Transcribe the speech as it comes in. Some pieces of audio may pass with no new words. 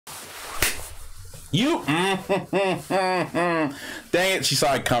You dang it, she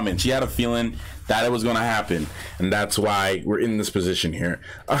saw it coming. She had a feeling that it was gonna happen, and that's why we're in this position here.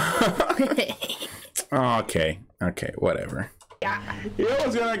 Okay, whatever. Yo,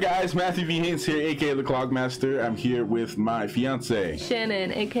 what's going on, guys? Matthew V. Haynes here, aka the Clockmaster. I'm here with my fiance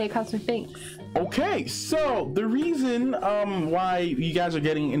Shannon, aka Cosmic Thinks. Okay, so the reason why you guys are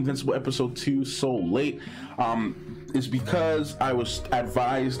getting Invincible episode 2 so late is because I was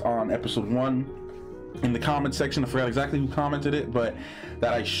advised on episode 1 in the comment section. I forgot exactly who commented it, but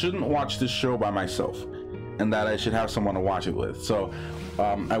that I shouldn't watch this show by myself and that I should have someone to watch it with. So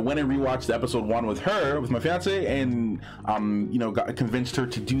I went and rewatched episode 1 with her, with my fiance, and you know, convinced her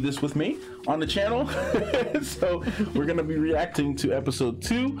to do this with me on the channel. So we're gonna be reacting to episode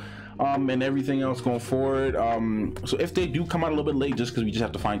 2 and everything else going forward. So if they do come out a little bit late, just because we just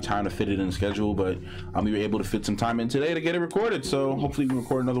have to find time to fit it in the schedule, but we were able to fit some time in today to get it recorded. So hopefully we can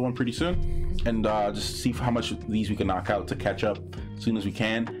record another one pretty soon, and just see how much of these we can knock out to catch up as soon as we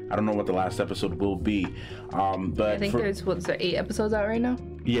can. I don't know what the last episode will be, but I think there's 8 episodes out right now.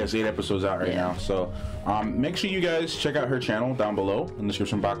 Yes, 8 episodes out right now. So make sure you guys check out her channel down below in the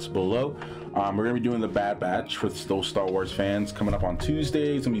description box below. We're gonna be doing the Bad Batch for those Star Wars fans coming up on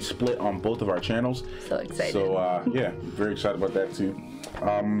Tuesday. It's gonna be split on both of our channels. So excited. So yeah, very excited about that too.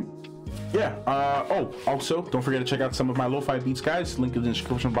 Oh, also don't forget to check out some of my lo-fi beats, guys. Link in the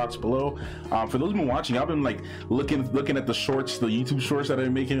description box below. For those who've been watching, I've been like looking at the shorts, the YouTube shorts that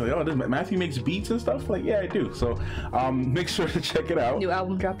I'm making, like, oh, does Matthew makes beats and stuff. Like, yeah, I do. So make sure to check it out. New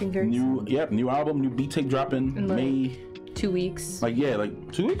album dropping very soon. New album, new beat tape dropping in May. 2 weeks. Like, yeah,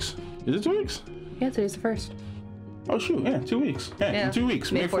 like 2 weeks. Is it 2 weeks? Yeah, today's the 1st. Oh shoot, yeah, 2 weeks. Yeah, in 2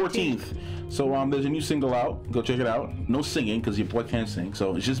 weeks, May 14th. So there's a new single out. Go check it out. No singing because your boy can't sing.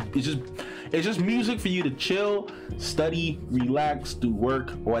 So it's just music for you to chill, study, relax, do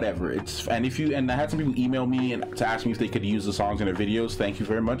work, whatever. And I had some people email me and to ask me if they could use the songs in their videos. Thank you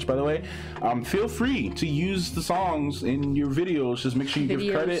very much, by the way. Feel free to use the songs in your videos. Just make sure you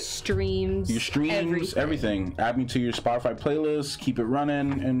give credit. Streams, your streams, everything. Add me to your Spotify playlist. Keep it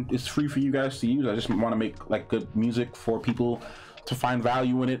running, and it's free for you guys to use. I just want to make like good music for people to find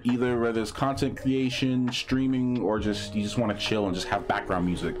value in it, either whether it's content creation, streaming, or just you just want to chill and just have background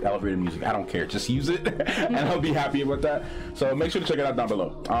music, elevator music. I don't care, just use it and I'll be happy about that. So make sure to check it out down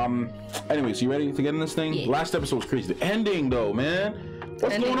below. Anyways, you ready to get in this thing? Yeah. Last episode was crazy. The ending though, man,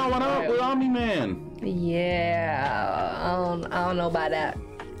 what's going on with Omni-Man? Yeah, I don't know about that.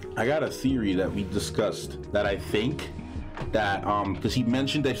 I got a theory that we discussed that I think that because he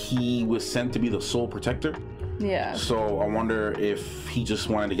mentioned that he was sent to be the sole protector. Yeah. So I wonder if he just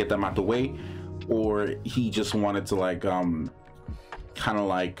wanted to get them out the way, or he just wanted to like kind of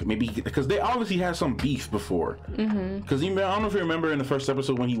like maybe because they obviously had some beef before. Because I don't know if you remember in the first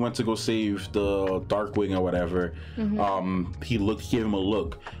episode when he went to go save the Darkwing or whatever, he gave him a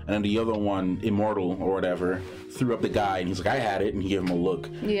look, and then the other one, Immortal or whatever, threw up the guy, and he's like, I had it, and he gave him a look.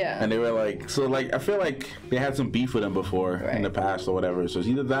 Yeah. And they were like, so like I feel like they had some beef with him before in the past or whatever. So it's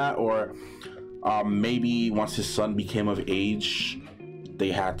either that or maybe once his son became of age,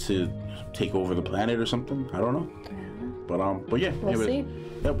 they had to take over the planet or something. I don't know. But yeah, we'll see.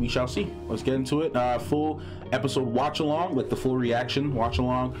 Yep, we shall see. Let's get into it. Full episode watch along, like the full reaction watch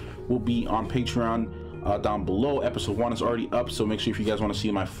along, will be on Patreon down below. Episode 1 is already up, so make sure if you guys want to see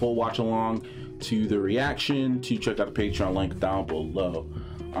my full watch along to the reaction, to check out the Patreon link down below.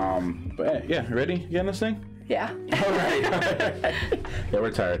 But yeah, ready? You getting this thing? Yeah. All right. Yeah,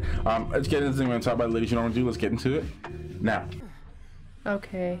 we're tired. Let's get into this thing. We're gonna talk about ladies you don't want to do. Let's get into it now.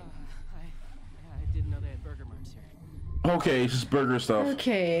 Okay. I didn't know they had burger marks here. Okay, it's just burger stuff.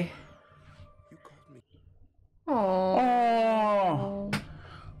 Okay. You called me. Oh.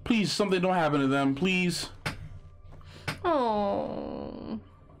 Please, something don't happen to them, please. Oh.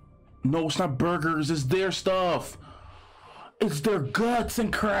 No, it's not burgers. It's their stuff. It's their guts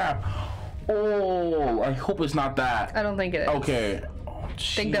and crap. Oh, I hope it's not that. I don't think it is. Okay. Oh, I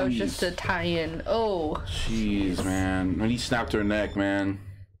think that was just a tie-in. Oh. Jeez, man. When he snapped her neck, man.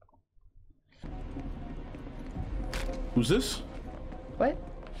 Who's this? What?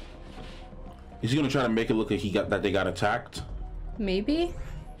 Is he gonna try to make it look like they got attacked? Maybe.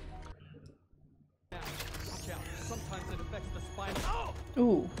 Sometimes it affects the spine. Oh!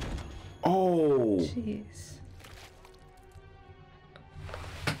 Ooh. Oh. Jeez.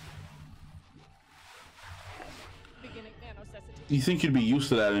 You think you'd be used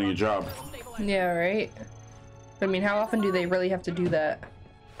to that in your job? Yeah, right? I mean, how often do they really have to do that?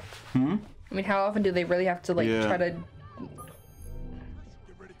 I mean, how often do they really have to, like, try to...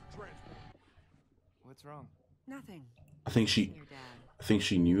 What's wrong? Nothing. I think she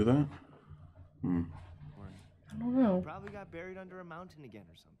knew that. Hmm. I don't know. Probably got buried under a mountain again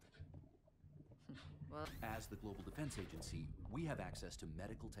or something. Well, as the Global Defense Agency, we have access to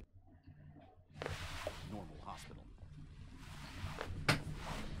medical tech. Normal hospital.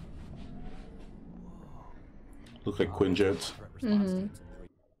 Look like Quinjets. Mm-hmm.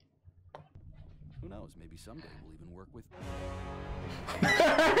 Who knows? Maybe someday we'll even work with.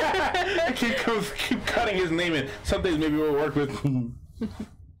 keep cutting his name in. Some days maybe we'll work with.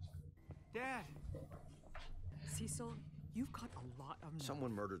 Dad! Cecil, you've got a lot of nerve.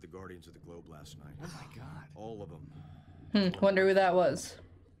 Someone murdered the Guardians of the Globe last night. Oh my god. All of them. Wonder who that was.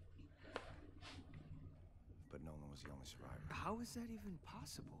 But Nolan was the only survivor. How is that even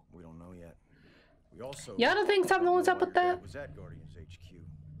possible? We don't know yet. We also... Y'all don't think something was up with that? Was at Guardians HQ.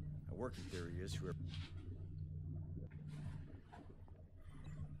 A working theory is whoever...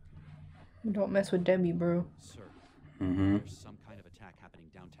 Don't mess with Debbie, bro. Sir, Mm-hmm. there's some kind of attack happening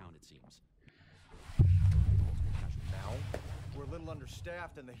downtown, it seems. Now, we're a little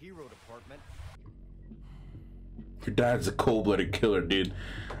understaffed in the hero department. Your dad's a cold-blooded killer, dude.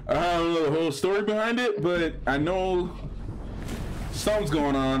 I don't know the whole story behind it, but I know something's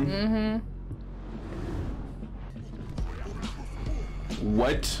going on. Mm-hmm.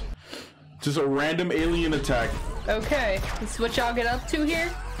 What? Just a random alien attack. Okay, this is what y'all get up to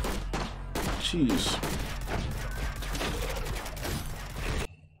here? Jeez.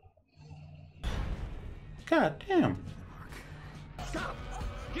 God damn. Stop!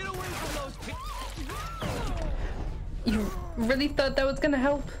 Get away from those people! You really thought that was gonna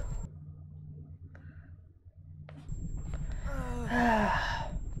help?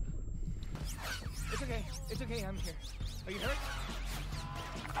 It's okay. It's okay. I'm here. Are you hurt?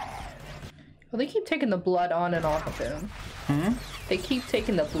 Well, they keep taking the blood on and off of him. Hmm? They keep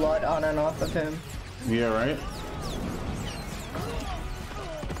taking the blood on and off of him. Yeah, right?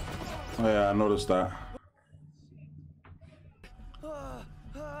 Oh yeah, I noticed that.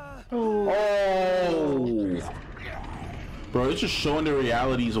 Oh! Bro, it's just showing the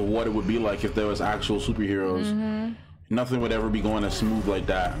realities of what it would be like if there was actual superheroes. Mm-hmm. Nothing would ever be going as smooth like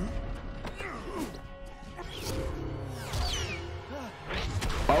that.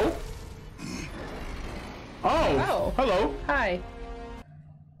 Oh? Oh! Hello! Hi.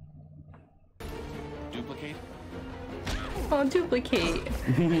 Duplicate? Oh, duplicate.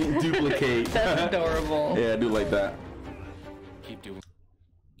 Duplicate. That's adorable. Yeah, I do like that. Keep doing.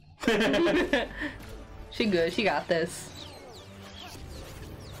 She good. She got this.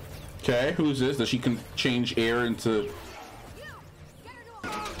 Okay, who's this? That she can change air into...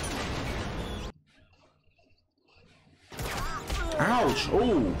 Ouch!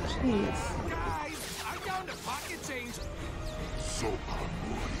 Oh! Jeez. Guys, I'm down to pocket change.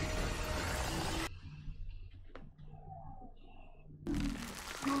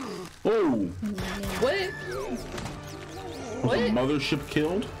 Oh! What? Was the mothership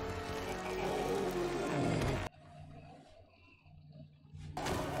killed?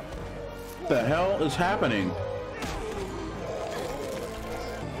 What the hell is happening?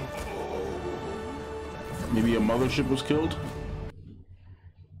 Maybe a mothership was killed?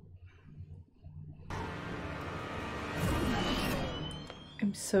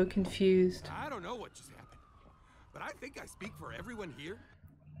 I'm so confused. I don't know what just happened, but I think I speak for everyone here.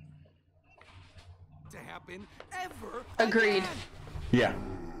 To happen ever. Agreed. Yeah.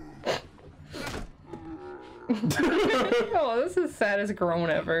 Oh, this is the saddest groan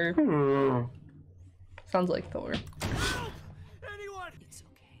ever. Sounds like Thor. Anyone? It's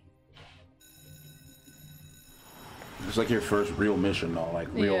okay. It's like your first real mission, though. Like,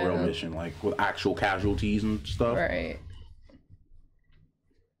 real Yeah. mission. Like, with actual casualties and stuff. Right.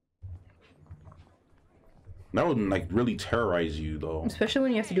 That would, like, really terrorize you, though. Especially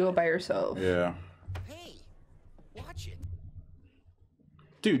when you have to do it by yourself. Yeah. Hey, watch it.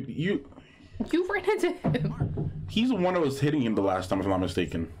 Dude, you... You ran into him. He's the one that was hitting him the last time, if I'm not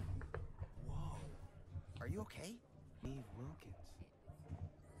mistaken. Whoa. Are you okay? Eve Wilkins.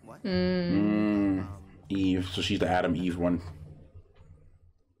 What? Eve. So she's the Adam Eve one.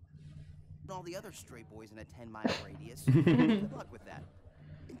 All the other stray boys in a 10-mile radius. Good luck with that.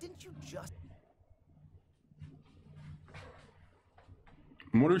 And didn't you just...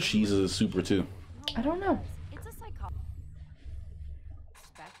 I wonder if she's a super, too. I don't know. It's a psycho.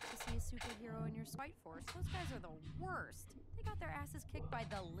 Expect to see a superhero in your spite force. Those guys are the worst. They got their asses kicked by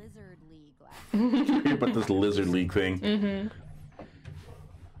the Lizard League last year. But this Lizard League thing. Mm-hmm.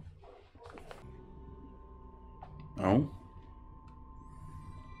 Oh.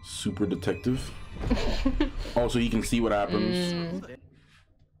 Super detective. Oh, so he can see what happens.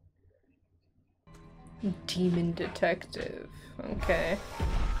 Demon detective. Okay.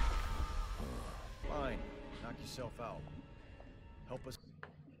 yourself out. Help us.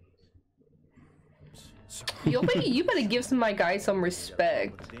 You better give my guy some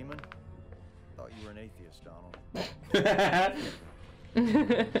respect. With a demon? Thought you were an atheist, Donald.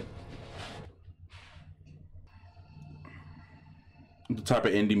 The type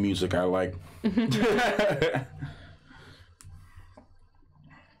of indie music I like.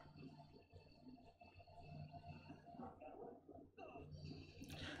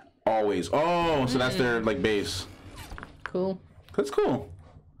 Always. Oh, so that's their like base. Cool. That's cool.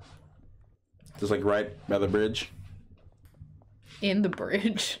 Just like right by the bridge. In the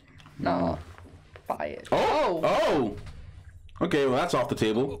bridge. Nah. Buy it. Oh! Oh! Okay, well that's off the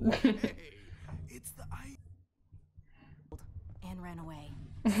table. It's the ice. And ran away.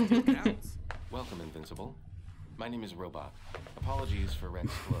 Welcome, Invincible. My name is Robot. Apologies for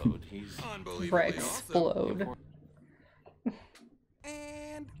Rex Flode. He's Unbelievably Rex awesome. Flode.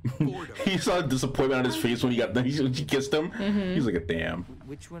 And boredom. He saw disappointment on his face when he got when she kissed him. He's like, damn.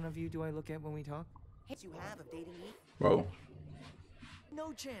 Which one of you do I look at when we talk? You have of dating me? Whoa.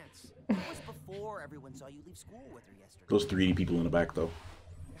 No chance. It was before everyone saw you leave school with her yesterday. Those 3D people in the back though.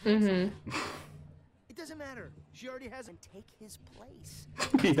 It doesn't matter. She already has him take his place.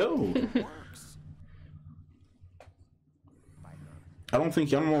 Yo. It works. I don't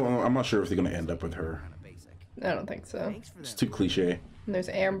think I'm not sure if they're gonna end up with her. Kinda basic. I don't think so. Thanks for It's that. too cliche. And there's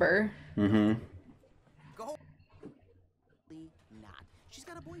Amber. Go. Not. She's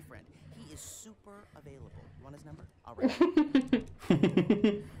got a boyfriend. He is super available. You want his number? All right.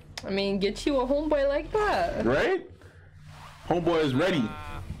 I mean, get you a homeboy like that. Right? Homeboy is ready.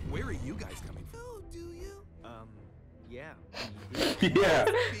 Where are you guys coming from? Oh, do you? Yeah. Yeah.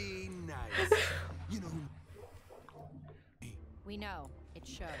 Be nice. You know. We know. It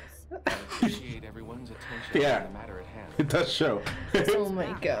shows. appreciate everyone's attention Yeah. to the matter at hand. It does show. Oh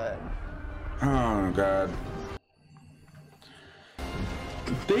my god. Oh god.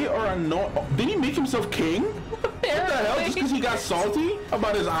 They are annoying. Did he make himself king? What the hell? Just because he got salty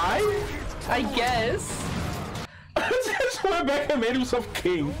about his eye? I guess. Just went back and made himself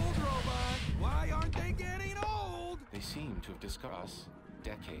king. Old robot. Why aren't they getting old? They seem to have discussed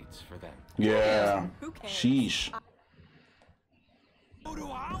decades for them. Yeah. Who cares? Sheesh. Go to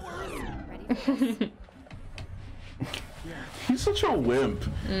ours. Ready for this? He's such a wimp.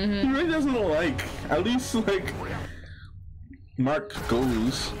 He really doesn't like. At least like Mark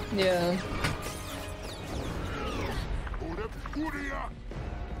goes. Yeah.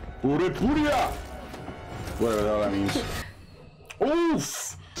 Puria. Whatever the hell that means.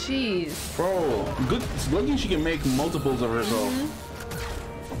 Oof. Jeez. Bro, good. It's lucky she can make multiples of herself.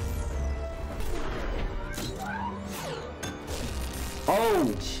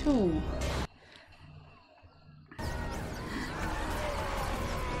 Oh. Choo.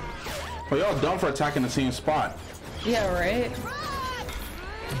 Well, y'all dumb for attacking the same spot. Yeah, right?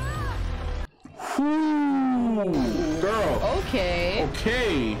 Whew. Girl. Okay.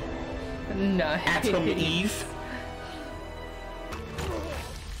 Okay. Nice. Atom Eve.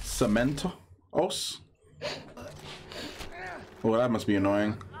 Cementos. Oh, that must be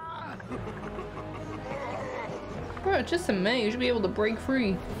annoying. Bro, it's just a minute. You should be able to break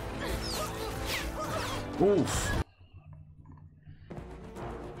free. Oof.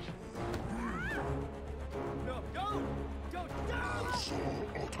 No, don't!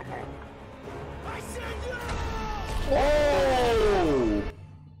 I said no! Oh!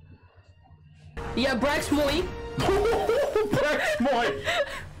 Yeah, Brax Moy. Brax Moy.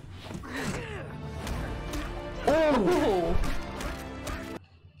 Oh!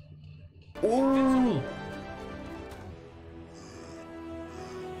 Oh!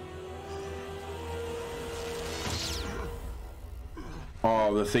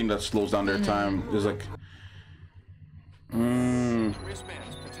 Oh, the thing that slows down their time is like.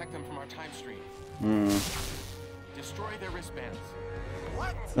 Wristbands protect them from our time stream. Destroy their wristbands.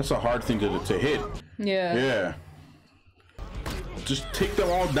 That's a hard thing to hit. Yeah. Yeah. Just take them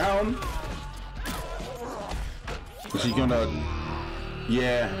all down. She's gonna.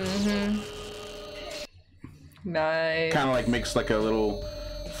 Yeah. Nice. Kind of like makes like a little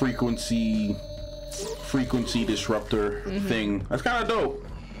frequency disruptor thing. That's kind of dope.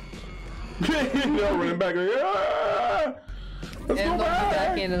 They're running back like, ah! Let's And go they'll be back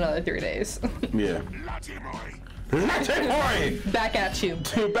back. in another 3 days. Yeah. Latte boy. Back at you.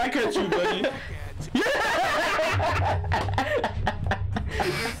 Back at you, buddy. Oh,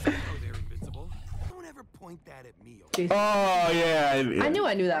 they're invincible. Don't ever point that at me. Okay? Oh yeah. I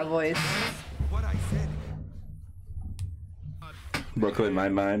knew that voice. What I said. Brooklyn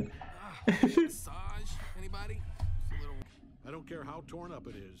Nine-Nine. Massage? Anybody? It's a little. I don't care how torn up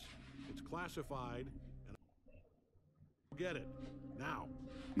it is. It's classified. And Get it now.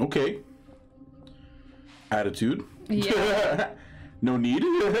 Okay. Attitude. Yeah. No need.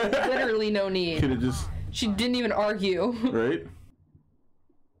 Literally no need. Could have just. She didn't even argue. Right.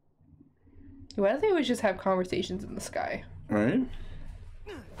 Why don't they always just have conversations in the sky? Right.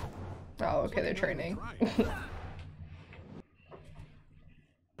 Oh, okay, they're training.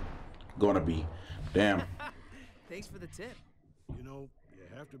 Gonna be. Damn. Thanks for the tip. You know, you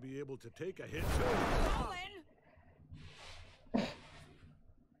have to be able to take a hit.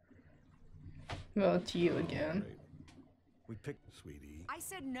 Well, it's you again. We picked, sweetie. I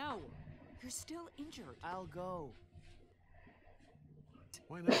said no. You're still injured. I'll go.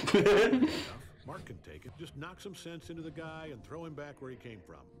 Why not? Mark can take it. Just knock some sense into the guy and throw him back where he came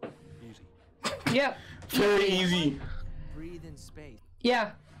from. Easy. Yep. Very easy. Breathe in space.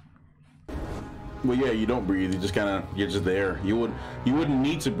 Yeah. Well, yeah, you don't breathe. You just kind of, you're just there. You wouldn't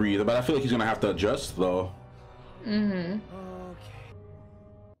need to breathe, but I feel like he's gonna have to adjust though. Mm-hmm.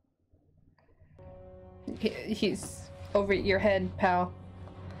 Okay. He's over your head, pal.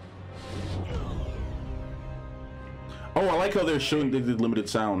 Oh, I like how they're showing the limited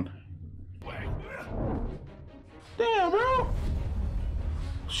sound. Damn, bro.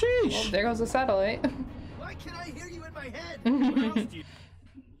 Sheesh. Well, there goes the satellite. Why can't I hear you in my head?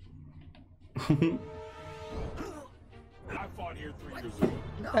 I fought here 3 years ago.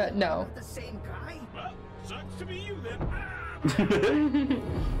 No. The same guy? Well, sucks to be you then.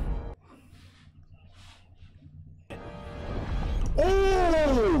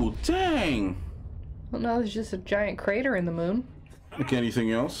 Oh, dang. Well, no, there's just a giant crater in the moon. Okay,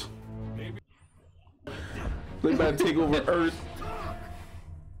 anything else? They about to take over Earth.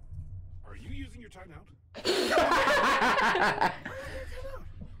 Are you using your timeout?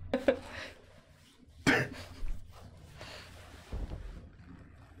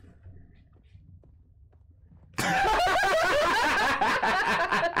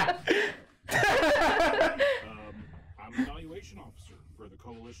 I'm an evaluation officer for the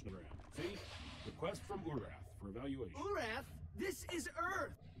coalition of Urath. See? Request from Urath for evaluation. Urath? This is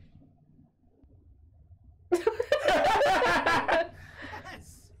Earth. Yes.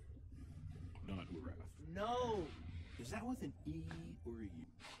 Not Urath. No. Is that with an E or a U?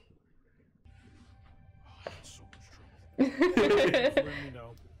 Oh, I'm in so much trouble. Let me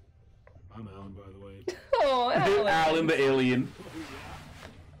know. I'm Alan, by the way. Oh, Alan. Alan the alien.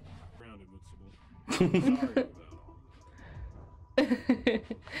 Ground Invincible. Sorry about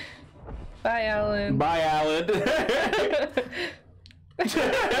Bye, Alan. Bye, Alan.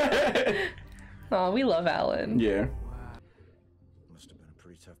 Oh, we love Alan. Yeah. Must have been a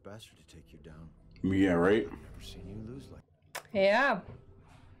pretty tough bastard to take you down. Yeah, right? Never seen you lose like Yeah. A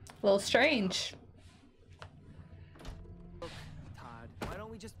little strange. Todd, why don't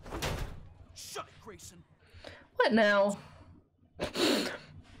we just... Shut it, Grayson. What now? Sorry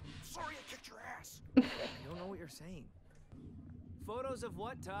I kicked your ass. I don't know what you're saying. Photos of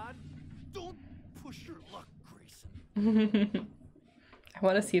what, Todd? Don't push your luck, Grayson. I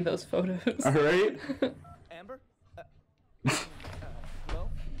want to see those photos. All right. Amber? Hello?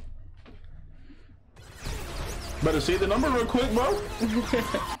 Better say the number real quick, bro.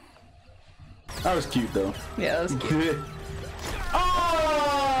 That was cute, though. Yeah, that was cute.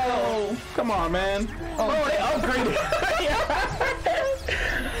 Oh! Come on, man. Oh, they upgraded.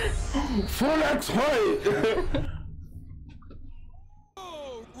 Full X height.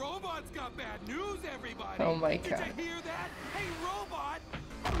 Oh, Robot's got bad news, everybody. Oh my Did god. you hear that? Hey, Robot.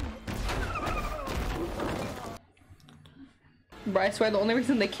 But I swear the only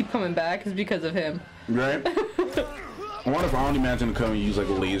reason they keep coming back is because of him. Right? I wonder if Omni-Man's gonna come and use like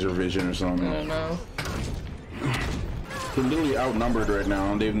a laser vision or something. I don't know. They're literally outnumbered right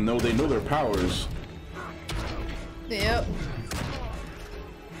now. They know their powers. Yep.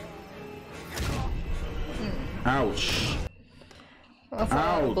 Ouch. That's a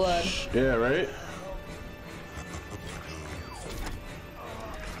lot of blood. Ouch. Yeah, right?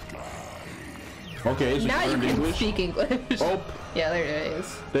 Okay, so Now you learned can English. speak English. Oh, Yeah, there it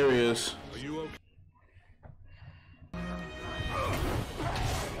is. there he is. Are you okay?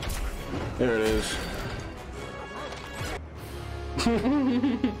 There it is.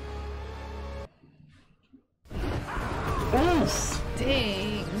 Oof!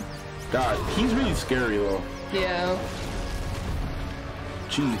 Dang. God, he's really scary though. Yeah.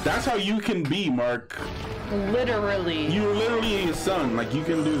 Jeez, that's how you can be, Mark. Literally. You're literally his son. Like, you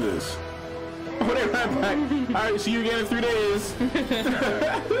can do this. Oh, they're right back. Alright, see you again in 3 days.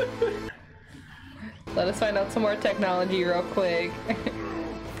 Let us find out some more technology real quick.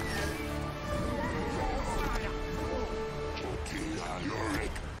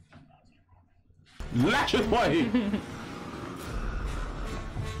 Lash his way.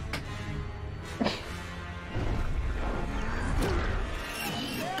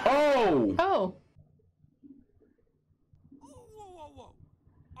 Oh. Whoa.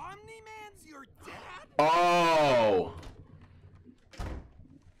 Omni-Man's your dad? Oh.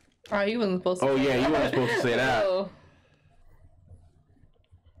 Oh, he wasn't supposed to. Oh say yeah, that. you weren't supposed to say that. Oh.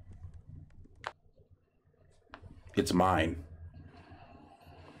 It's mine.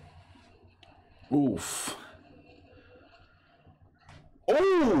 Oof.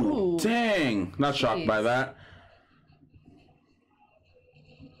 Oh, dang. Not shocked by that.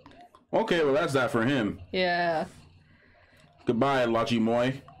 Okay, well, that's that for him. Yeah. Goodbye, Lachi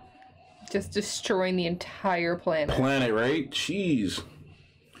Moy. Just destroying the entire planet. Planet, right? Jeez.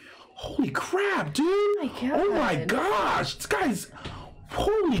 Holy crap, dude. Oh my god. Oh my gosh. This guy's...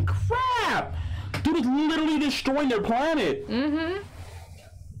 Holy crap. Dude is literally destroying their planet. Mm-hmm.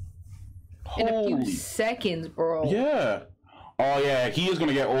 In a few seconds, bro. Yeah. Oh, yeah. He is going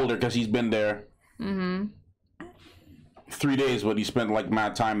to get older because he's been there. Mm-hmm. 3 days, but he spent, like,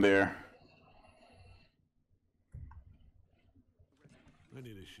 mad time there. I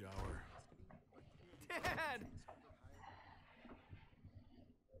need a shower. Dad!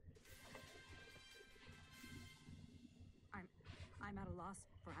 I'm at a loss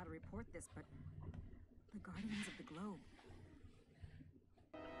for how to report this, but the Guardians of the Globe.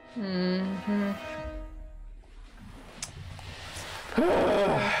 Mm-hmm.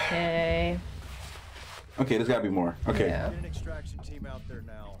 Okay. Okay, there's gotta be more. Okay. Yeah. Get an extraction team out there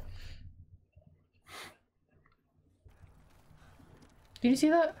now. Did you see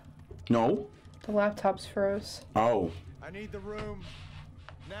that? No? The laptops froze. Oh. I need the room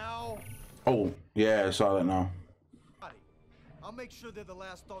now. Oh, yeah, I saw that now. I'll make sure they're the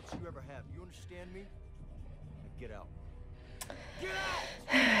last thoughts you ever have. You understand me? Now get out. Get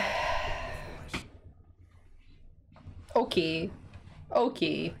out! Okay.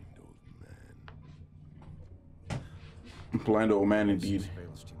 Okay. Blind old man, indeed.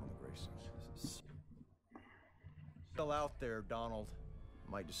 Surveillance team on the Graysons. Still out there, Donald.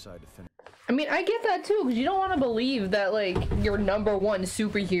 Might decide to finish. I mean, I get that too, because you don't want to believe that, like, your number one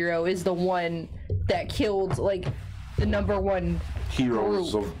superhero is the one that killed, like, the number one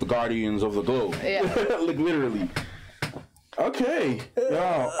Heroes group. of the Guardians of the Globe. Yeah. Like, literally. Okay.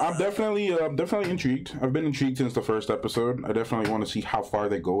 Yeah, I'm definitely intrigued. I've been intrigued since the first episode. I definitely want to see how far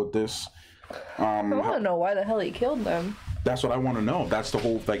they go with this. I want to know why the hell he killed them. That's what I want to know. That's the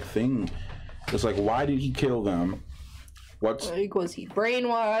whole, like, thing. It's like, why did he kill them? Like, was he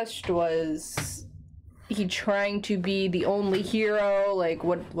brainwashed? Was he trying to be the only hero? Like,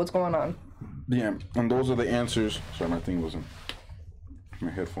 what's going on? Yeah, and those are the answers. Sorry, my thing wasn't. My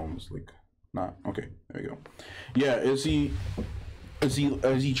headphone was like not okay. There we go. Yeah, is he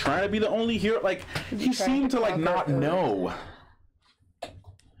trying to be the only hero? Like, he seemed to like not know.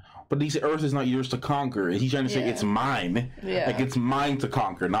 But he said Earth is not yours to conquer. He's trying to say it's mine. Yeah. Like, it's mine to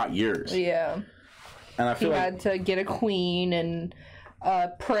conquer, not yours. Yeah. And I feel he like had to get a queen and a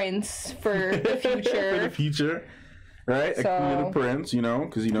prince for the future. for the future, right? So, a queen and a prince, you know,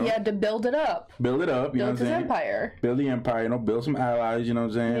 because, you know, he had to build it up. build it up, you know what I'm Build his saying? empire. Build the empire, you know, build some allies, you know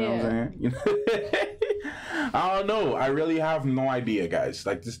what I'm saying? Yeah. You know what I'm saying? I don't know. I really have no idea, guys.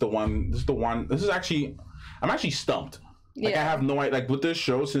 Like, this is actually, I'm actually stumped. Like, I have no idea. Like, with this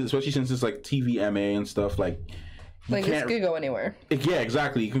show, especially since it's like TVMA and stuff, like This could go anywhere. Yeah,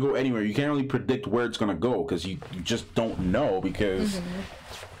 exactly. You can go anywhere. You can't really predict where it's gonna go because you just don't know. Because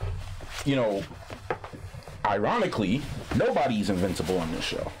you know, ironically, nobody's invincible on this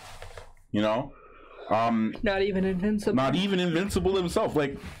show. You know, not even Invincible. Not even Invincible himself.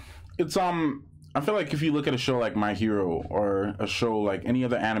 Like, it's I feel like if you look at a show like My Hero or a show like any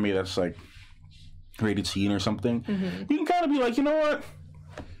other anime that's like rated C or something, you can kind of be like, you know what,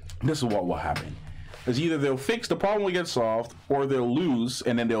 this is what will happen. Is either they'll fix the problem will get solved, or they'll lose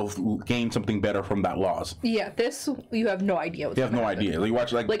and then they'll gain something better from that loss. Yeah, this you have no idea. You have no idea. Like, you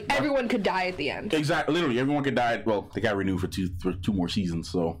watch like everyone could die at the end. Exactly, literally everyone could die. Well, they got renewed for two more seasons,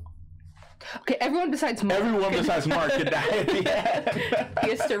 so. Okay, everyone besides Mark. Everyone besides Mark could die at the end. He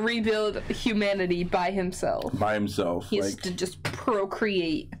has to rebuild humanity by himself. By himself. He has to just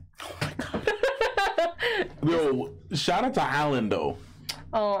procreate. Oh my god. Yo, shout out to Alan though.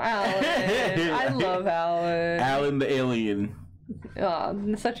 Oh, Alan. I love Alan. Alan the alien.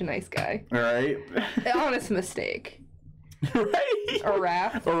 Oh, such a nice guy. All right. Honest mistake. Right? Or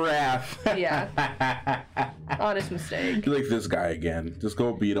Raph. Or Raph. Yeah. Honest mistake. You're like, this guy again. Just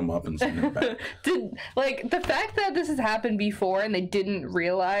go beat him up and send him back. The fact that this has happened before and they didn't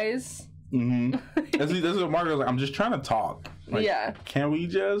realize. That's what Mark was like. I'm just trying to talk. Like, yeah. Can we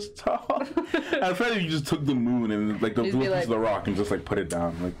just talk? I felt like you just took the moon and like the rock and just like put it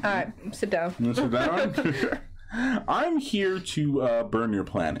down. Like, all right, sit down. Sit down. I'm here to burn your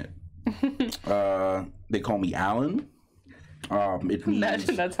planet. They call me Alan. It means,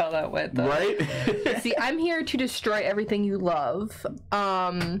 Imagine that's how that went, though. right? See, I'm here to destroy everything you love.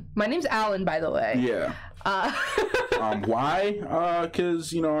 My name's Alan, by the way. Yeah. Why?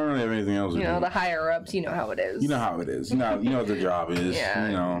 Cause you know I don't have anything else. You know, the higher ups, you know how it is. You know how it is. You know what the job is. Yeah.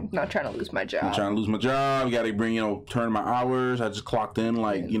 You know. Not trying to lose my job. I'm trying to lose my job. You got to bring, turn my hours. I just clocked in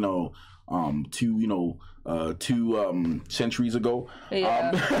like, two centuries ago.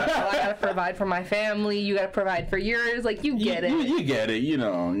 Yeah. So I gotta provide for my family. You gotta provide for yours. Like, you get it. You get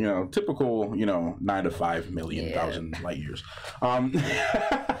it. Typical, 9 to 5 million thousand light years.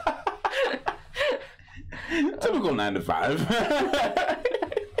 Typical 9 to 5.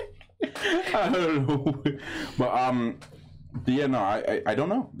 I don't know. But yeah, no, I don't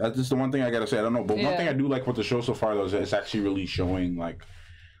know. That's just the one thing I gotta say. I don't know. But one thing I do like with the show so far, though, is it's actually really showing like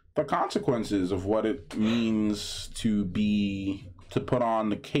the consequences of what it means to put on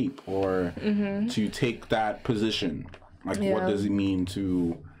the cape or to take that position. Like, what does it mean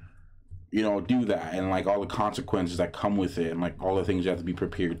to, do that, and like all the consequences that come with it, and like all the things you have to be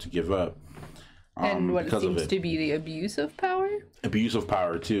prepared to give up. And what it seems to be the abuse of power. Abuse of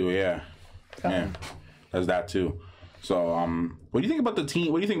power too, yeah. Yeah, there's that too. So, what do you think about the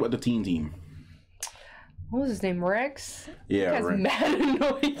team? What do you think about the team? What was his name? Rex? Yeah, Rex. Mad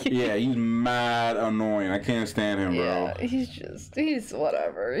annoying. Yeah, he's mad annoying. I can't stand him, bro. Yeah, he's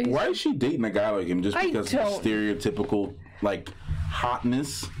whatever. Why is she dating a guy like him? Just because of stereotypical, like,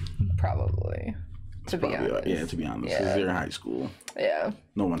 hotness? Probably. To be honest. Yeah, to be honest. Because they're in high school. Yeah.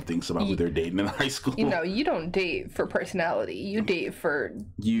 No one thinks about who they're dating in high school. You don't date for personality. You date for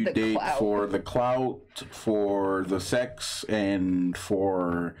the clout. For the clout, for the sex, and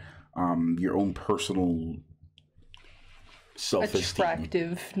for your own personal self-esteem.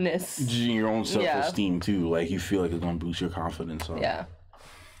 Attractiveness. Your own self-esteem, too. Like, you feel like it's going to boost your confidence. So. Yeah.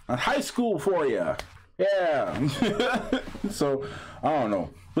 High school for you. Yeah. So, I don't know.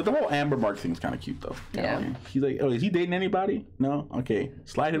 But the whole Amber Mark thing's kind of cute, though. Yeah. He's like, oh, is he dating anybody? No? Okay.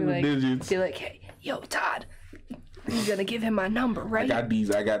 Slide him the digits. Be like, hey, yo, Todd, you're going to give him my number, right? I got these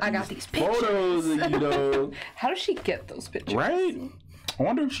pictures. Photos, How does she get those pictures? Right? I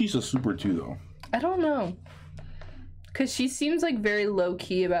wonder if she's a super, too, though. I don't know. Because she seems like very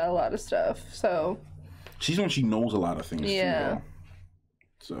low-key about a lot of stuff, so... She's when she knows a lot of things, too, though.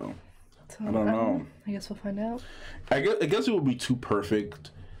 So, I don't know. I guess we'll find out. I guess it would be too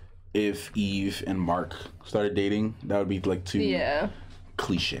perfect if Eve and Mark started dating. That would be like too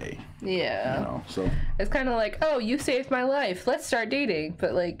cliche. Yeah. So it's kind of like, oh, you saved my life. Let's start dating.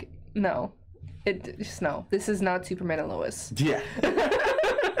 But like, no. No. This is not Superman and Lois. Yeah.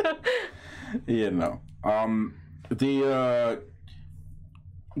 Yeah, no. The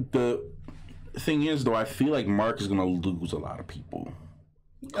thing is, though, I feel like Mark is gonna lose a lot of people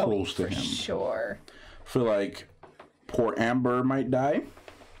close to him. Sure. I feel like poor Amber might die.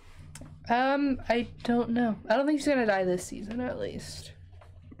 I don't know. I don't think she's gonna die this season, at least.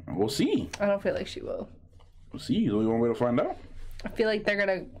 We'll see. I don't feel like she will. We'll see. There's only one way to find out. I feel like they're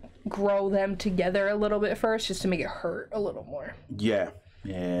gonna grow them together a little bit first, just to make it hurt a little more. Yeah.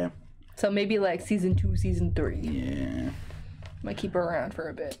 Yeah. So maybe like season 2, season 3. Yeah. Might keep her around for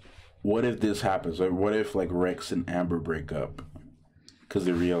a bit. What if this happens? Like, what if like Rex and Amber break up? Because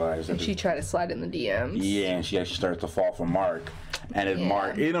they realize that she tried to slide in the DMs. Yeah, and she actually starts to fall for Mark. And then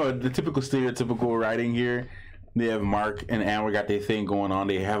Mark, the typical stereotypical writing here, they have Mark and Amber got their thing going on.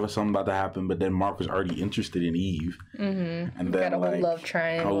 They have something about to happen, but then Mark was already interested in Eve. Mm-hmm. And then got a whole love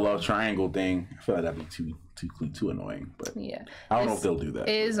triangle. A love triangle thing. I feel like that'd be too annoying. But yeah, I don't know if they'll do that.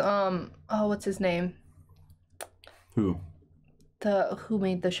 Is what's his name? Who? Who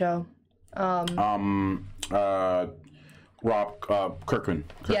made the show? Rob Kirkman.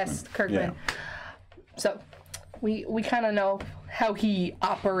 Yes, Kirkman. Yeah. So we kind of know how he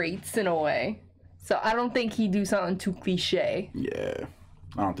operates in a way. So I don't think he'd do something too cliche. Yeah,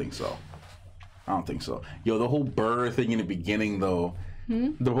 I don't think so. Yo, the whole burger thing in the beginning, though.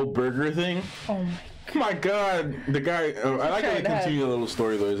 The whole burger thing. Oh my god, the guy. I like how they continue a little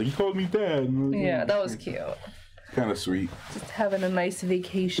story though. He's like, he called me dad. Yeah, that was cute. Kind of sweet. Just having a nice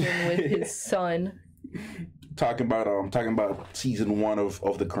vacation with his son. Talking about season 1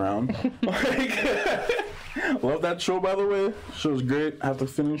 of The Crown. Love that show, by the way. Show's great. I have to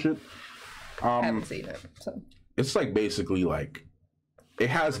finish it. I haven't seen it, so it's like basically like it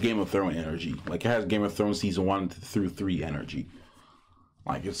has Game of Thrones energy. Like it has Game of Thrones season 1 through 3 energy.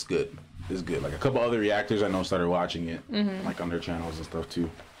 Like it's good. It's good. Like a couple other reactors I know started watching it, like on their channels and stuff too.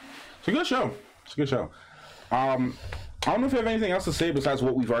 It's a good show. I don't know if you have anything else to say besides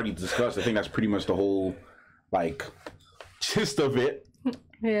what we've already discussed. I think that's pretty much the whole like gist of it.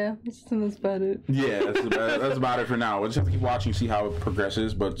 Yeah, that's about it. Yeah, that's about it for now. We'll just have to keep watching, see how it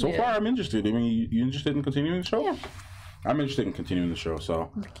progresses. But so far, I'm interested. I mean, you interested in continuing the show? Yeah. I'm interested in continuing the show,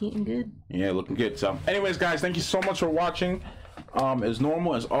 so. Looking good. Yeah, looking good. So, anyways, guys, thank you so much for watching. As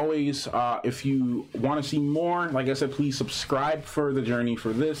normal, as always, if you want to see more, like I said, please subscribe for the journey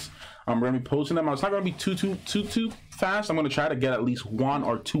for this. We're going to be posting them. It's not going to be too fast. I'm going to try to get at least 1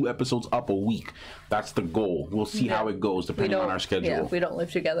 or 2 episodes up a week. That's the goal. We'll see how it goes depending on our schedule. Yeah, we don't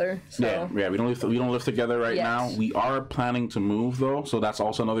live together. So. Yeah, we don't live together right now. We are planning to move though, so that's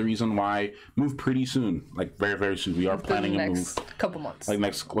also another reason why move pretty soon, like very, very soon. We are planning to move. Couple months. Like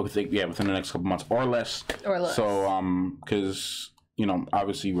within the next couple months or less. Or less. So because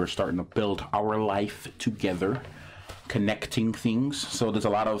obviously we're starting to build our life together, connecting things. So there's a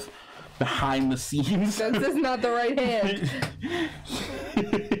lot of behind the scenes. This is not the right hand.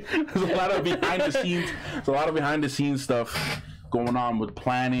 There's a lot of behind the scenes. There's a lot of behind the scenes stuff going on with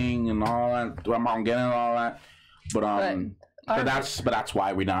planning and all that. I'm getting all that, but that's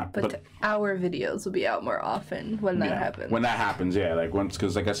why we're not. But our videos will be out more often when that happens. When that happens,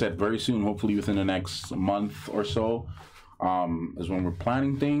 because like I said, very soon, hopefully within the next month or so. Is when we're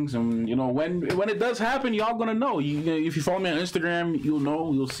planning things, and when it does happen, y'all gonna know. If you follow me on Instagram,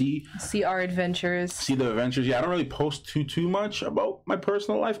 you'll see our adventures, see the adventures. I don't really post too much about my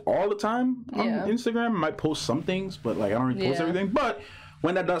personal life all the time on Instagram. I might post some things, but I don't really post everything. But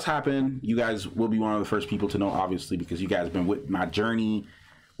when that does happen, you guys will be one of the first people to know, obviously, because you guys have been with my journey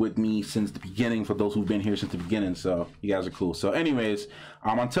with me since the beginning. For those who've been here since the beginning, so you guys are cool. So anyways,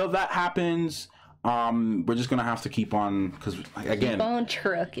 until that happens, we're just gonna have to keep on, because again,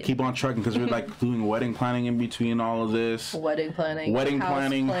 keep on trucking because we're doing wedding planning in between all of this. Wedding planning,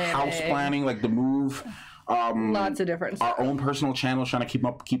 house planning, like the move. Lots of different stuff. Our own personal channels, trying to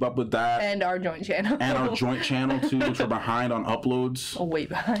keep up with that, and our joint channel, too, which we're behind on uploads. Way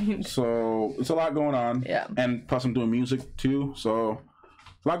behind. So it's a lot going on. Yeah. And plus I'm doing music too, so.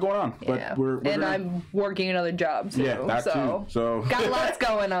 A lot going on, but we're I'm working another job too. Yeah, that too. So got lots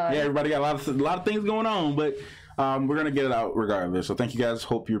going on. Yeah, everybody got a lot of things going on, but we're gonna get it out regardless. So thank you guys.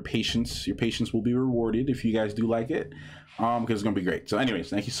 Hope your patience will be rewarded if you guys do like it, because it's gonna be great. So anyways,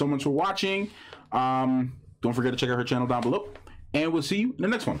 thank you so much for watching. Don't forget to check out her channel down below, and we'll see you in the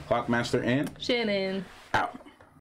next one. Clockmaster and Shannon out.